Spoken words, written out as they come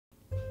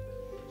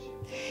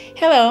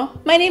Hello,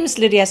 my name is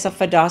Lydia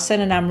Assefa-Dawson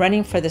and I'm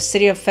running for the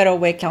City of Federal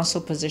Way Council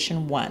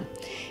Position 1.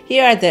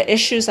 Here are the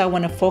issues I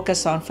want to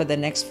focus on for the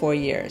next 4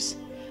 years: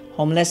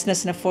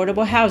 homelessness and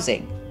affordable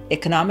housing,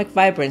 economic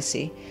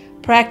vibrancy,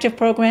 proactive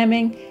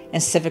programming,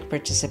 and civic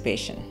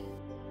participation.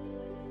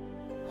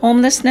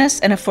 Homelessness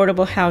and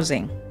affordable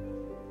housing.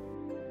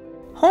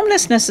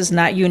 Homelessness is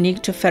not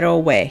unique to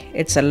Federal Way.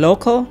 It's a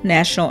local,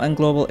 national, and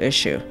global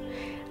issue.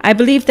 I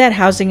believe that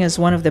housing is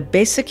one of the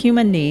basic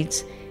human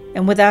needs,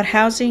 and without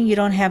housing, you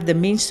don't have the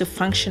means to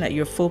function at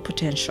your full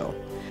potential.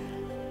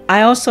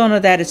 I also know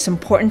that it's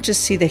important to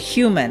see the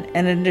human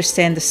and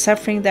understand the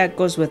suffering that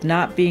goes with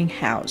not being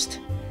housed.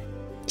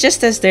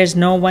 Just as there's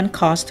no one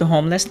cause to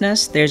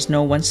homelessness, there's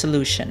no one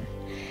solution.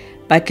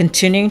 By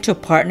continuing to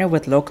partner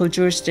with local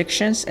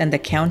jurisdictions and the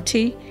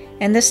county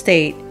and the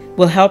state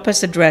will help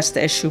us address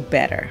the issue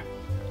better.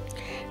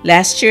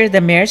 Last year,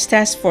 the Mayor's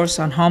Task Force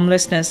on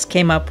Homelessness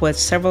came up with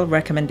several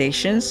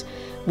recommendations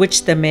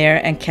which the Mayor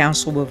and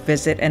Council will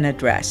visit and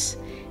address.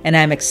 And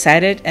I'm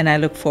excited and I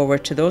look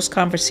forward to those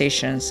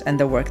conversations and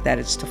the work that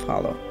is to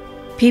follow.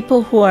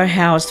 People who are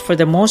housed for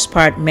the most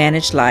part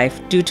manage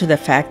life due to the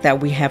fact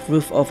that we have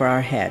roof over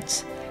our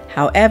heads.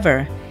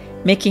 However,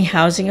 making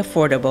housing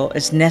affordable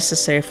is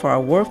necessary for our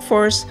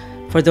workforce,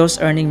 for those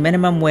earning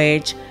minimum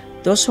wage,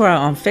 those who are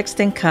on fixed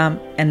income,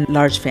 and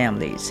large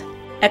families.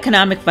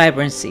 Economic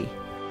vibrancy.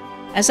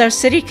 As our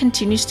city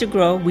continues to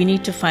grow, we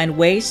need to find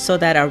ways so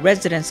that our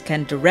residents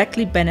can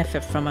directly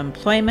benefit from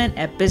employment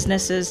at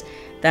businesses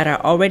that are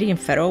already in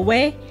Federal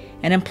Way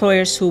and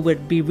employers who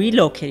would be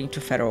relocating to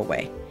Federal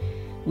Way.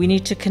 We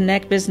need to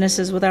connect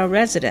businesses with our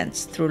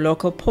residents through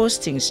local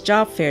postings,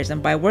 job fairs,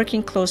 and by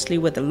working closely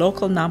with the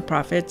local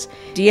nonprofits,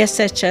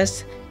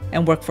 DSHS,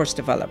 and workforce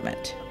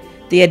development.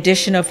 The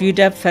addition of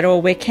UW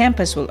Federal Way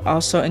campus will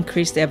also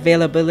increase the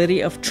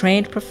availability of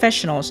trained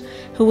professionals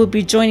who will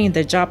be joining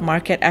the job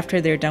market after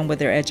they're done with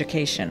their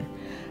education.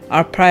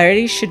 Our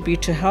priority should be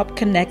to help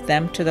connect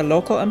them to the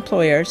local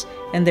employers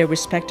in their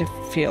respective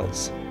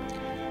fields.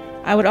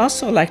 I would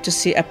also like to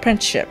see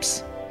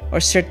apprenticeships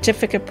or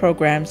certificate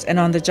programs and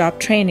on-the-job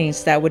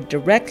trainings that would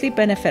directly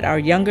benefit our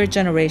younger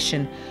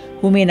generation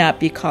who may not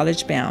be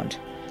college-bound.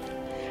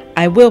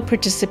 I will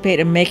participate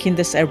in making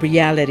this a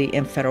reality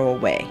in Federal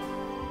Way.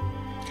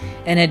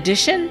 In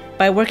addition,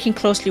 by working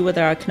closely with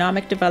our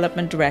Economic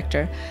Development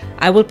Director,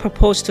 I will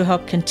propose to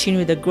help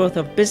continue the growth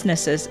of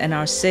businesses in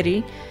our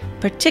city,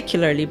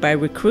 particularly by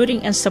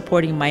recruiting and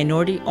supporting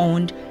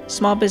minority-owned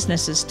small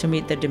businesses to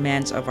meet the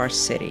demands of our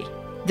city.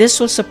 This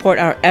will support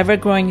our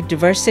ever-growing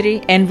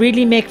diversity and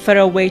really make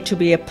Federal Way to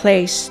be a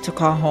place to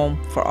call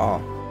home for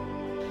all.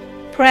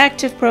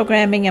 Proactive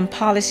programming and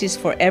policies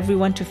for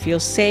everyone to feel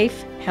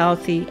safe,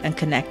 healthy, and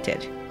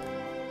connected.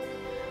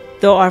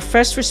 Though our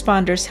first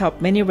responders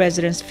help many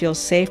residents feel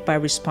safe by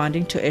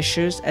responding to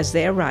issues as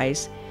they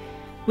arise,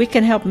 we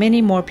can help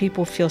many more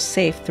people feel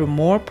safe through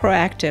more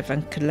proactive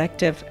and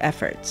collective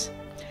efforts.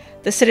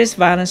 The City's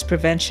Violence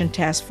Prevention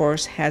Task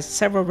Force has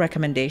several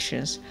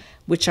recommendations,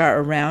 which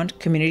are around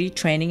community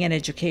training and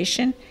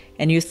education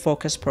and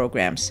youth-focused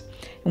programs,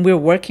 and we're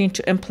working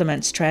to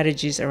implement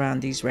strategies around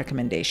these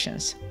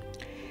recommendations.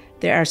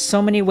 There are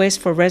so many ways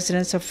for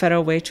residents of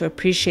Federal Way to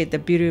appreciate the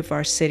beauty of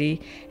our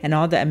city and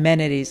all the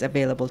amenities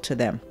available to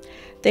them.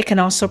 They can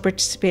also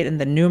participate in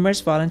the numerous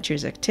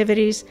volunteers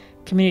activities,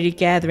 community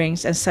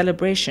gatherings, and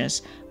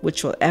celebrations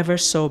which will ever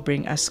so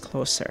bring us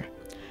closer.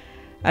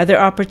 Other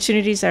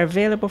opportunities are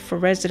available for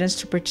residents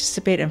to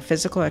participate in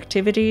physical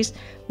activities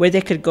where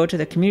they could go to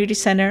the community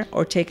center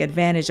or take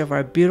advantage of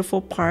our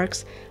beautiful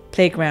parks,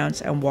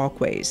 playgrounds, and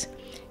walkways.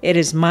 It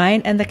is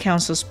mine and the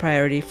Council's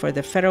priority for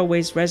the Federal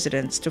Way's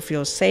residents to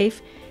feel safe,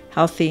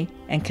 healthy,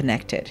 and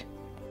connected.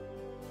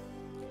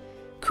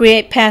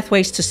 Create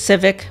pathways to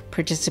civic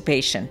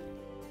participation.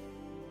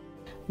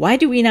 Why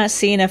do we not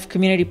see enough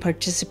community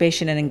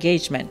participation and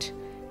engagement?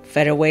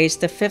 Federal Way is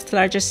the 5th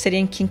largest city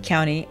in King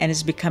County and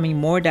is becoming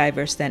more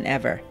diverse than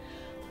ever.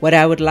 What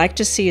I would like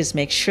to see is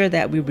make sure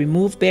that we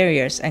remove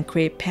barriers and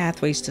create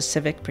pathways to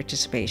civic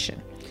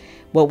participation.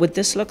 What would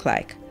this look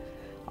like?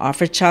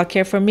 Offer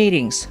childcare for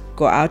meetings,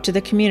 go out to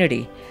the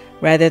community,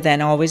 rather than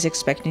always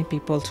expecting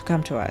people to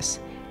come to us.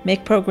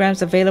 Make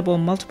programs available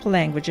in multiple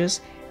languages,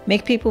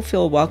 make people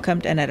feel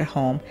welcomed and at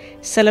home,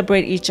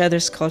 celebrate each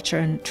other's culture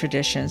and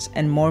traditions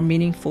in more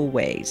meaningful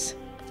ways.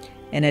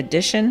 In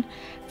addition,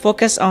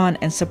 focus on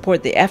and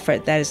support the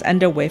effort that is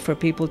underway for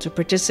people to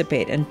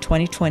participate in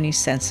 2020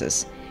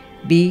 census.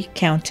 Be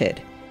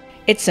counted.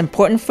 It's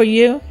important for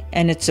you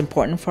and it's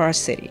important for our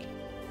city.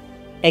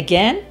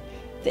 Again,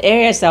 the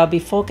areas that I'll be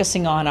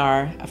focusing on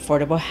are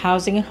affordable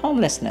housing and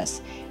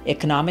homelessness,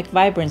 economic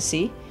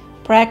vibrancy,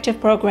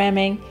 proactive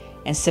programming,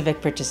 and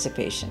civic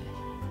participation.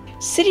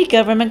 City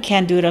government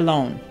can't do it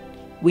alone.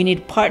 We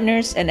need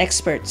partners and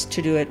experts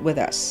to do it with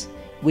us.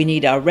 We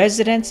need our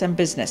residents and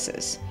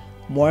businesses.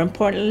 More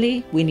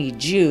importantly, we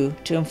need you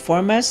to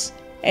inform us,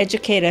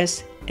 educate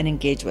us, and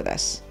engage with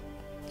us.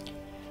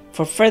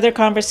 For further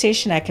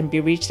conversation, I can be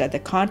reached at the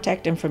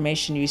contact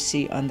information you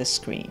see on the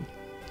screen.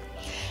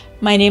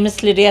 My name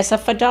is Lydia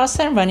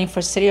Assefa-Dawson, running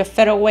for City of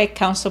Federal Way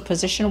Council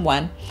Position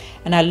 1,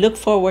 and I look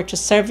forward to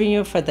serving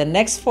you for the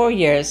next 4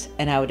 years,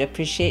 and I would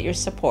appreciate your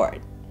support.